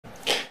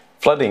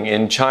Flooding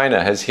in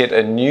China has hit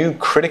a new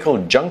critical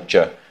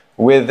juncture,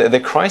 with the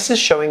crisis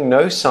showing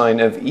no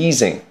sign of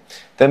easing.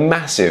 The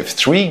massive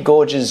Three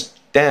Gorges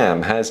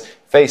Dam has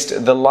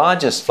faced the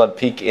largest flood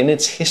peak in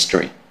its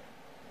history.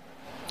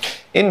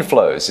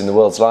 Inflows in the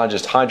world's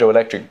largest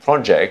hydroelectric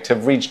project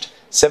have reached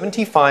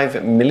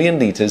 75 million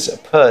litres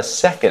per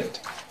second,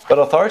 but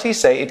authorities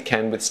say it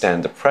can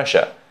withstand the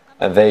pressure.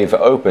 They've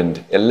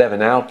opened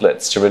 11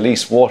 outlets to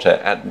release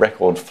water at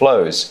record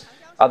flows.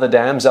 Other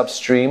dams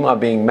upstream are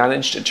being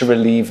managed to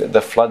relieve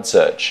the flood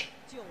surge.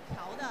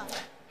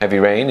 Heavy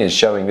rain is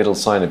showing little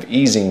sign of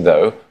easing,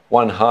 though.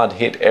 One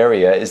hard-hit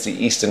area is the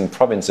eastern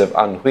province of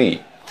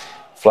Anhui.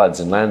 Floods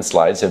and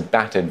landslides have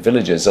battered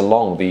villages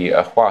along the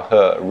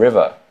Huahe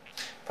River.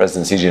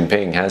 President Xi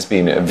Jinping has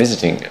been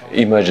visiting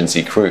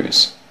emergency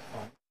crews.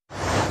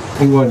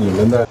 通过你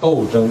们的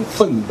斗争、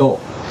奋斗、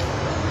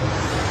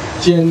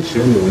坚持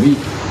努力，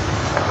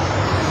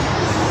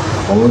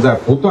我们在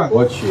不断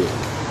夺取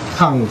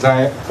抗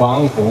灾、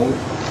防洪、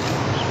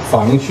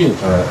防汛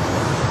的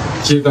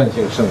阶段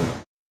性胜利。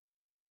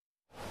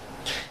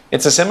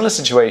 It's a similar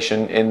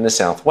situation in the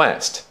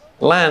southwest.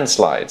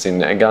 Landslides in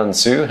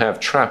Gansu have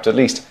trapped at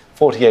least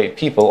 48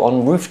 people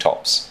on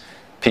rooftops.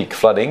 Peak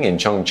flooding in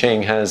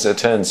Chongqing has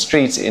turned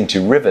streets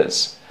into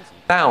rivers.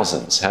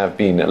 Thousands have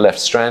been left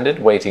stranded,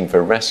 waiting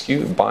for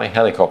rescue by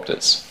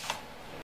helicopters.